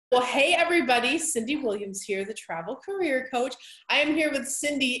Well, hey everybody, Cyndi Williams here, the travel career coach. I am here with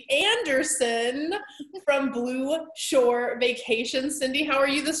Cyndi Anderson from Blue Shore Vacations. Cyndi, how are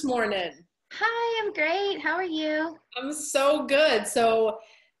you this morning? Hi, I'm great. How are you? I'm so good. So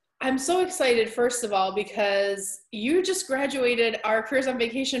I'm so excited, first of all, because you just graduated our Careers on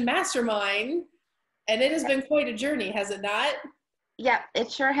Vacation Mastermind, and it has been quite a journey, has it not? Yep, it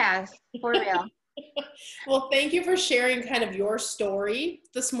sure has, for real. Well, thank you for sharing kind of your story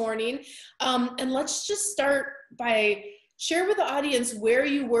this morning. And let's just start by share with the audience where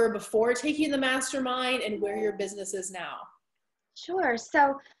you were before taking the mastermind and where your business is now. Sure.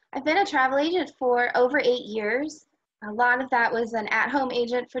 So I've been a travel agent for over 8 years. A lot of that was an at-home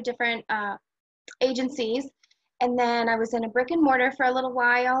agent for different agencies. And then I was in a brick and mortar for a little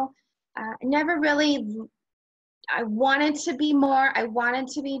while. Never really, I wanted to be more. I wanted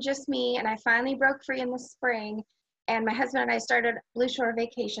to be just me. And I finally broke free in the spring. And my husband and I started Blue Shore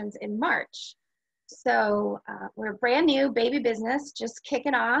Vacations in March. So we're a brand new baby business, just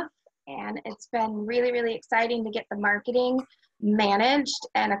kicking off. And it's been really, really exciting to get the marketing managed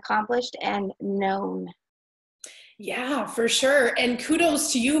and accomplished and known. Yeah, for sure. And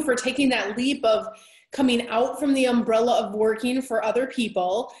kudos to you for taking that leap of coming out from the umbrella of working for other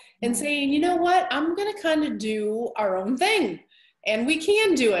people and saying, you know what, I'm going to kind of do our own thing. And we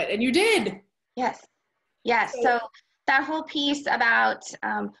can do it. And you did. Yes. Yes. So that whole piece about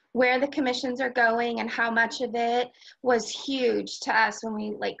where the commissions are going and how much of it was huge to us when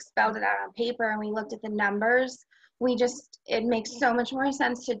we spelled it out on paper and we looked at the numbers. It makes so much more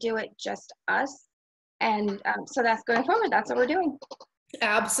sense to do it just us. And so that's going forward. That's what we're doing.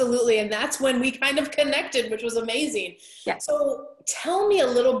 Absolutely. And that's when we kind of connected, which was amazing. Yeah. So tell me a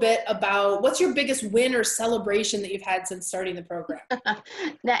little bit about what's your biggest win or celebration that you've had since starting the program?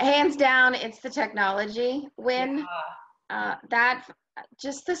 That hands down, it's the technology win. Yeah. That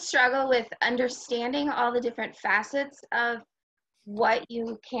just the struggle with understanding all the different facets of what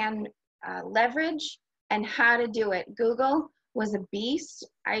you can leverage and how to do it. Google was a beast.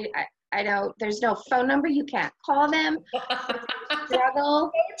 I know there's no phone number. You can't call them. Struggle.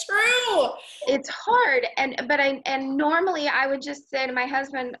 So true. It's hard. And normally I would just say to my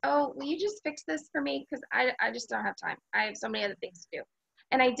husband, oh, will you just fix this for me? Because I just don't have time. I have so many other things to do.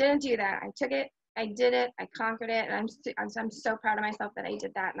 And I didn't do that. I took it. I did it. I conquered it. And I'm so proud of myself that I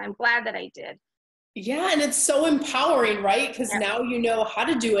did that. And I'm glad that I did. Yeah. And it's so empowering, right? Because now you know how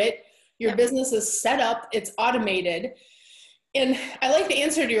to do it. Your business is set up. It's automated. And I like the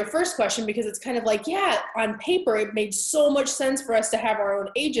answer to your first question because it's kind of like, yeah, on paper, it made so much sense for us to have our own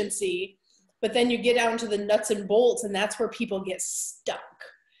agency, but then you get down to the nuts and bolts and that's where people get stuck.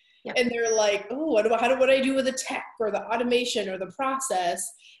 Yep. And they're like, oh, what do I do with the tech or the automation or the process?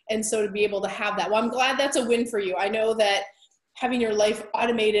 And so to be able to have that, well, I'm glad that's a win for you. I know that having your life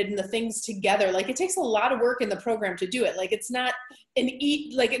automated and the things together, it takes a lot of work in the program to do it. It's not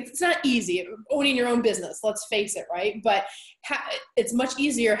it's not easy owning your own business, let's face it, right? But it's much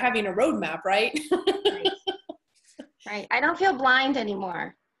easier having a roadmap, right? Right. I don't feel blind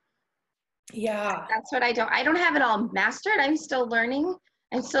anymore. Yeah. That's what I don't have it all mastered. I'm still learning.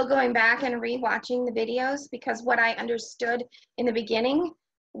 I'm still going back and rewatching the videos because what I understood in the beginning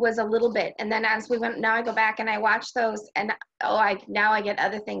was a little bit. And then as we went, now I go back and I watch those and now I get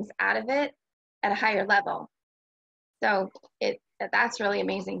other things out of it at a higher level. So that's really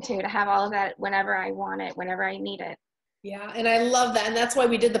amazing too, to have all of that whenever I want it, whenever I need it. Yeah. And I love that. And that's why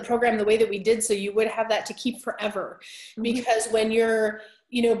we did the program the way that we did. So you would have that to keep forever. Because when your,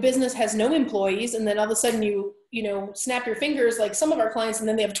 business has no employees and then all of a sudden you snap your fingers, like some of our clients, and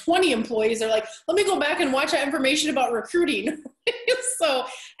then they have 20 employees. They're like, let me go back and watch that information about recruiting. So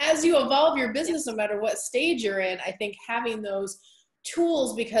as you evolve your business, no matter what stage you're in, I think having those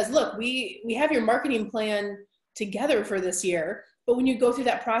tools, because look, we have your marketing plan together for this year. But when you go through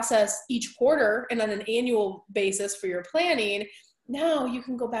that process each quarter and on an annual basis for your planning, now you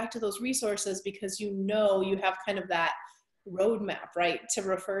can go back to those resources because you have kind of that roadmap, right, to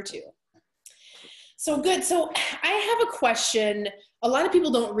refer to. So good. So I have a question. A lot of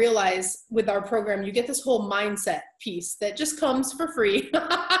people don't realize with our program, you get this whole mindset piece that just comes for free.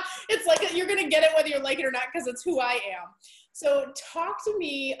 It's like you're going to get it whether you like it or not because it's who I am. So talk to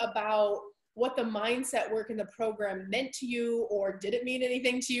me about what the mindset work in the program meant to you, or did it mean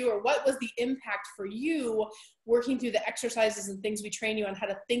anything to you, or what was the impact for you working through the exercises and things we train you on how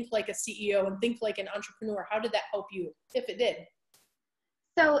to think like a CEO and think like an entrepreneur? How did that help you, if it did?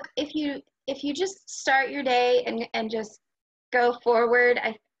 So if you just start your day and just go forward,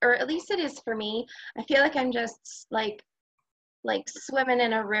 or at least it is for me, I feel like I'm just like swimming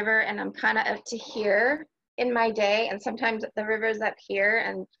in a river and I'm kind of up to here in my day, and sometimes the river's up here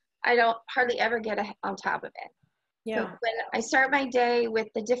and I don't hardly ever get on top of it. Yeah. So when I start my day with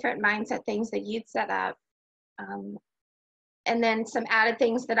the different mindset things that you'd set up, and then some added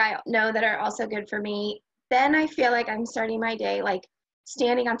things that I know that are also good for me, then I feel like I'm starting my day like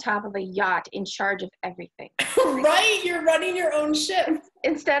standing on top of a yacht in charge of everything. Right? You're running your own ship.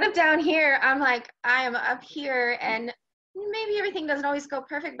 Instead of down here, I'm like, I am up here, and maybe everything doesn't always go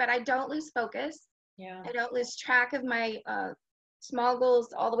perfect, but I don't lose focus. Yeah. I don't lose track of my small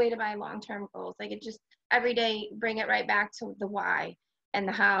goals all the way to my long-term goals. Like, it just every day bring it right back to the why and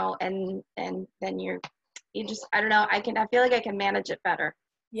the how, and then you just, I don't know, I feel like I can manage it better.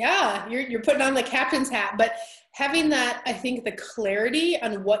 Yeah, you're putting on the captain's hat, but having that, I think the clarity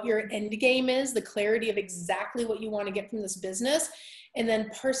on what your end game is, the clarity of exactly what you want to get from this business, and then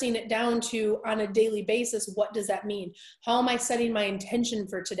parsing it down to on a daily basis, what does that mean? How am I setting my intention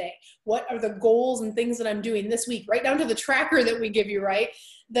for today? What are the goals and things that I'm doing this week, right down to the tracker that we give you, right?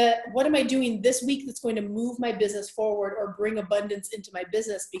 What am I doing this week that's going to move my business forward or bring abundance into my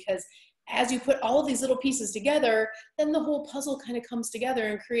business? Because as you put all of these little pieces together, then the whole puzzle kind of comes together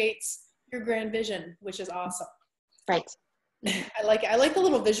and creates your grand vision, which is awesome. Right. I like the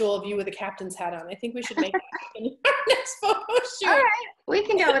little visual of you with a captain's hat on. I think we should make that in our next photo shoot. All right, we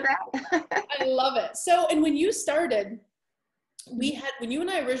can go with that. I love it. So, and when you started, when you and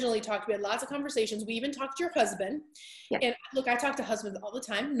I originally talked, we had lots of conversations. We even talked to your husband. Yeah. And look, I talk to husbands all the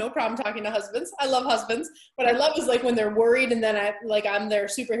time. No problem talking to husbands. I love husbands. What I love is like when they're worried and then I'm their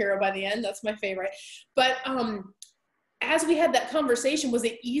superhero by the end. That's my favorite. But as we had that conversation, was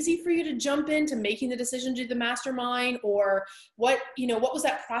it easy for you to jump into making the decision to do the mastermind, or what was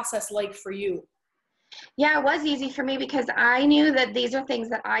that process like for you? Yeah, it was easy for me because I knew that these are things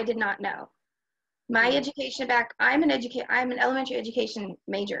that I did not know. My education I'm an elementary education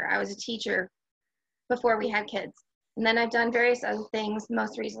major. I was a teacher before we had kids. And then I've done various other things.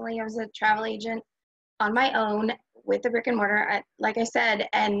 Most recently, I was a travel agent on my own with the brick and mortar, like I said,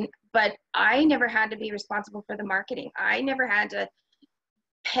 but I never had to be responsible for the marketing. I never had to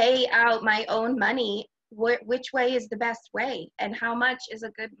pay out my own money. Which way is the best way and how much is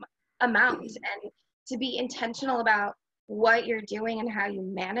a good amount, and to be intentional about what you're doing and how you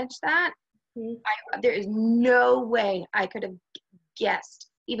manage that. There is no way I could have guessed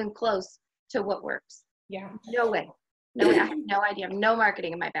even close to what works. Yeah. No way. No, I have no idea. No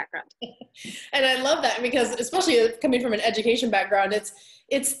marketing in my background. And I love that because especially coming from an education background,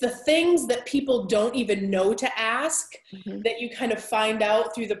 it's the things that people don't even know to ask that you kind of find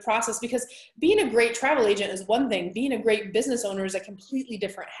out through the process, because being a great travel agent is one thing. Being a great business owner is a completely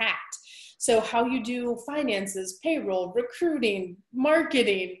different hat. So how you do finances, payroll, recruiting,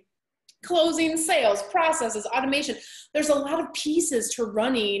 marketing, closing sales, processes, automation. There's a lot of pieces to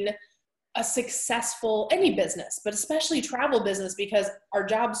running a successful, any business, but especially travel business, because our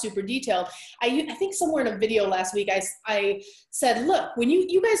job's super detailed. I think somewhere in a video last week, I said, look, when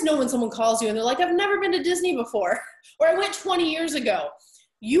you guys know when someone calls you and they're like, I've never been to Disney before, or I went 20 years ago,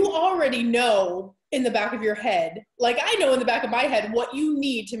 you already know in the back of your head, like I know in the back of my head, what you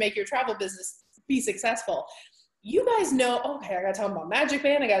need to make your travel business be successful. You guys know, okay, I gotta tell them about Magic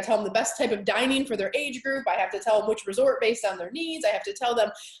Band. I gotta tell them the best type of dining for their age group. I have to tell them which resort based on their needs. I have to tell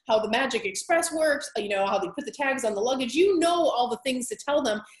them how the Magic Express works, how they put the tags on the luggage. You know all the things to tell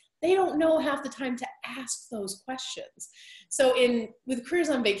them. They don't know half the time to ask those questions. So with Careers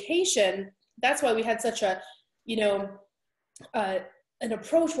on Vacation, that's why we had such a, an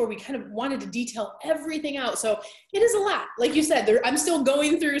approach where we kind of wanted to detail everything out. So it is a lot. Like you said, I'm still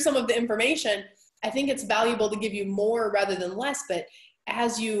going through some of the information. I think it's valuable to give you more rather than less, but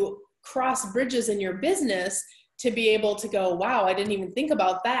as you cross bridges in your business, to be able to go, wow, I didn't even think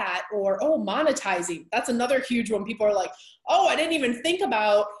about that, or, oh, monetizing. That's another huge one. People are like, oh, I didn't even think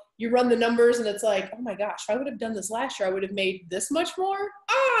about, you run the numbers and it's like, oh my gosh, if I would have done this last year, I would have made this much more.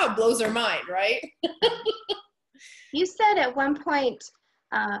 Blows their mind, right? You said at one point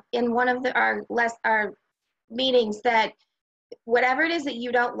in one of our meetings that whatever it is that you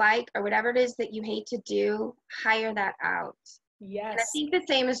don't like or whatever it is that you hate to do, hire that out. Yes. And I think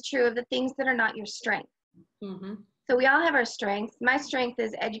the same is true of the things that are not your strength. Mm-hmm. So we all have our strengths. My strength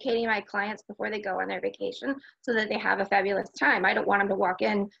is educating my clients before they go on their vacation so that they have a fabulous time. I don't want them to walk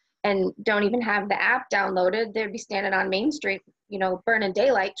in and don't even have the app downloaded. They'd be standing on Main Street, burning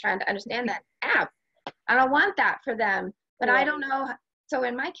daylight trying to understand that app. I don't want that for them, but I don't know. So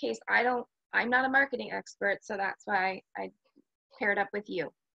in my case, I'm not a marketing expert. So that's why I paired up with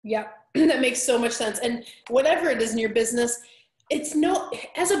you. Yeah, that makes so much sense. And whatever it is in your business,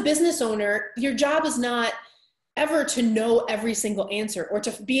 as a business owner, your job is not ever to know every single answer or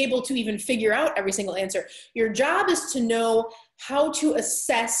to be able to even figure out every single answer. Your job is to know how to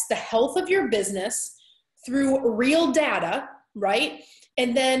assess the health of your business through real data, right?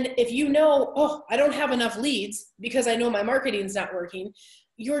 And then if you know, oh, I don't have enough leads because I know my marketing's not working,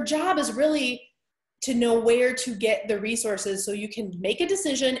 your job is really to know where to get the resources so you can make a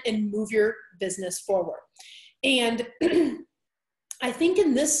decision and move your business forward. And I think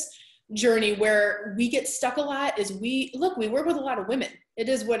in this journey where we get stuck a lot is we work with a lot of women. It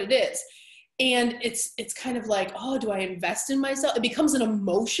is what it is. And it's kind of like, oh, do I invest in myself? It becomes an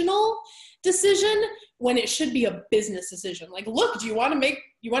emotional decision when it should be a business decision. Like, look, you want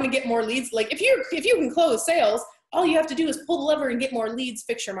to get more leads? Like if you can close sales, all you have to do is pull the lever and get more leads,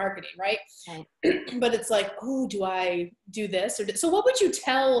 fix your marketing, right? Okay. But it's like, oh, do I do this? So what would you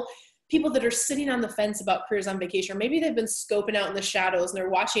tell people that are sitting on the fence about careers on vacation? Or maybe they've been scoping out in the shadows and they're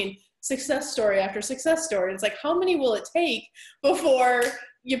watching success story after success story. It's like, how many will it take before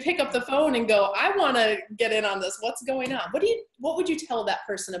you pick up the phone and go, I want to get in on this. What's going on? What would you tell that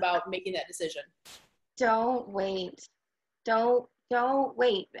person about making that decision? Don't wait. Don't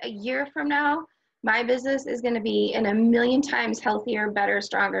wait. A year from now, my business is going to be in a million times healthier, better,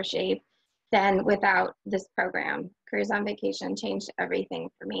 stronger shape than without this program. Careers on Vacation changed everything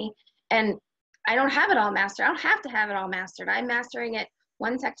for me. And I don't have it all mastered. I don't have to have it all mastered. I'm mastering it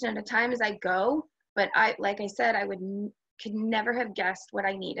one section at a time as I go. But like I said, could never have guessed what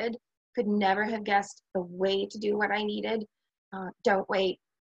I needed. Could never have guessed the way to do what I needed. Don't wait.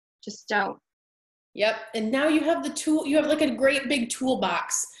 Just don't. Yep. And now you have the tool. You have like a great big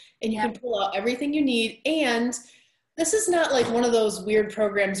toolbox, and you can pull out everything you need. And this is not like one of those weird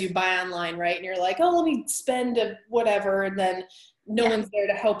programs you buy online, right? And you're like, oh, let me spend whatever, and then no one's there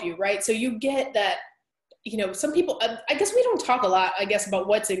to help you, right? So you get that, some people, I guess we don't talk a lot, about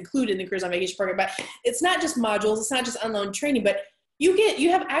what's included in the Careers on Vacation program, but it's not just modules, it's not just online training, but you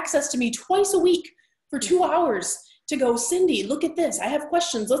have access to me twice a week for 2 hours to go, Cyndi, look at this. I have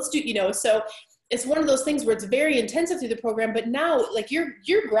questions. Let's do, so it's one of those things where it's very intensive through the program, but now like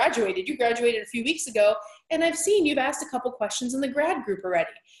you're graduated. You graduated a few weeks ago, and I've seen you've asked a couple questions in the grad group already.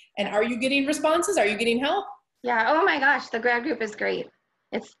 And are you getting responses? Are you getting help? Yeah. Oh my gosh. The grad group is great.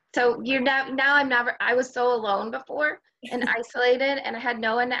 It's so I was so alone before and isolated, and I had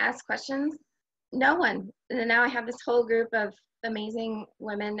no one to ask questions. No one. And now I have this whole group of amazing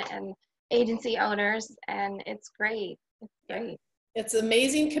women and agency owners, and it's great. It's great. It's an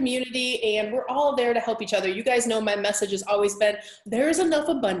amazing community, and we're all there to help each other. You guys know my message has always been, there's enough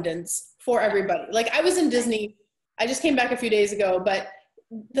abundance for everybody. Like I was in Disney, I just came back a few days ago, but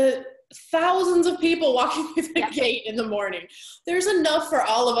the thousands of people walking through the gate in the morning, there's enough for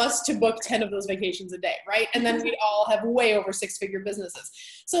all of us to book 10 of those vacations a day, right? And then we all have way over 6-figure businesses.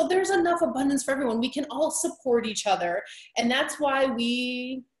 So there's enough abundance for everyone. We can all support each other. And that's why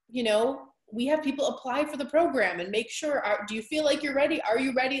we have people apply for the program and make sure, do you feel like you're ready? Are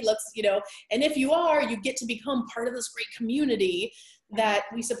you ready? Let's, and if you are, you get to become part of this great community that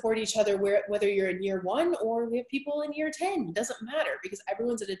we support each other, whether you're in year 1 or we have people in year 10, it doesn't matter because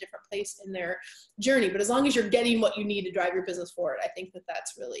everyone's at a different place in their journey. But as long as you're getting what you need to drive your business forward, I think that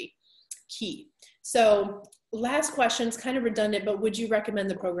that's really key. So last question, it's kind of redundant, but would you recommend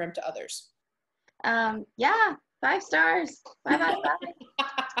the program to others? Yeah, 5 stars, 5 out of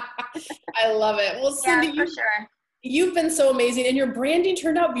 5. I love it. Well, Cyndi, for sure. You've been so amazing, and your branding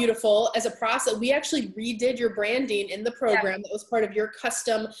turned out beautiful as a process. We actually redid your branding in the program. That was part of your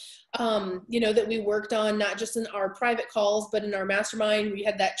custom, that we worked on, not just in our private calls, but in our mastermind. We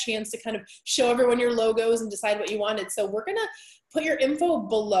had that chance to kind of show everyone your logos and decide what you wanted. So we're going to put your info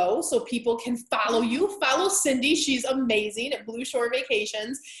below so people can follow you. Follow Cyndi. She's amazing at Blue Shore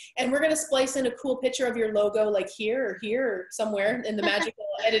Vacations. And we're going to splice in a cool picture of your logo, like here or somewhere in the magical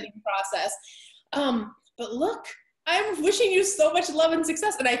editing process. But look, I'm wishing you so much love and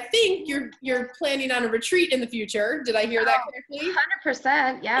success. And I think you're planning on a retreat in the future. Did I hear that correctly?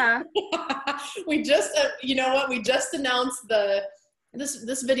 100%. Yeah. We just, we just announced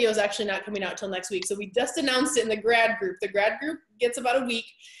this video is actually not coming out till next week. So we just announced it in the grad group. The grad group gets about a week.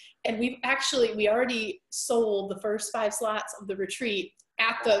 And we already sold the first 5 slots of the retreat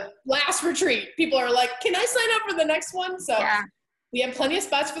at the last retreat. People are like, can I sign up for the next one? So we have plenty of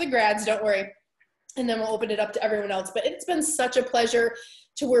spots for the grads. Don't worry. And then we'll open it up to everyone else. But it's been such a pleasure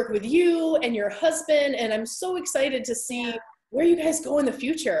to work with you and your husband. And I'm so excited to see where you guys go in the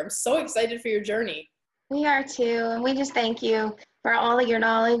future. I'm so excited for your journey. We are too. And we just thank you for all of your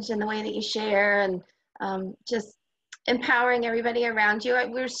knowledge and the way that you share and just empowering everybody around you.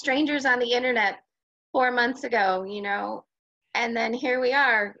 We were strangers on the internet 4 months ago, and then here we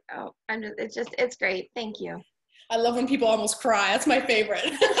are. It's great. Thank you. I love when people almost cry. That's my favorite.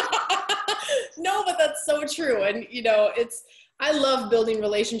 No, but that's so true. And you know, I love building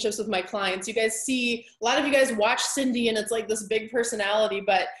relationships with my clients. You guys see, a lot of you guys watch Cyndi and it's like this big personality,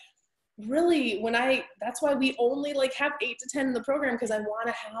 but really that's why we only like have 8 to 10 in the program, because I want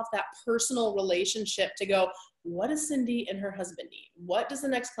to have that personal relationship to go, what does Cyndi and her husband need? What does the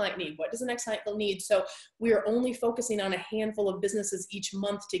next client need? What does the next client need? So we are only focusing on a handful of businesses each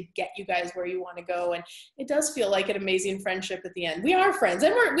month to get you guys where you want to go. And it does feel like an amazing friendship at the end. We are friends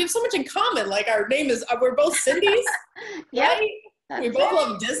and we have so much in common. Like our name is, we're both Cyndis, Yep, right? We both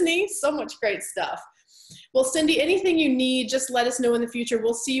love Disney. So much great stuff. Well, Cyndi, anything you need, just let us know in the future.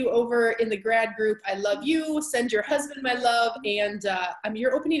 We'll see you over in the grad group. I love you. Send your husband my love. And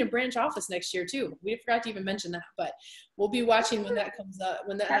you're opening a branch office next year too. We forgot to even mention that, but we'll be watching when that comes up.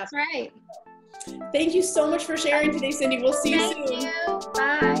 When that That's happens. right. Thank you so much for sharing today, Cyndi. We'll see you soon.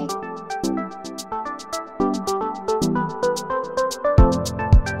 Thank you. Bye.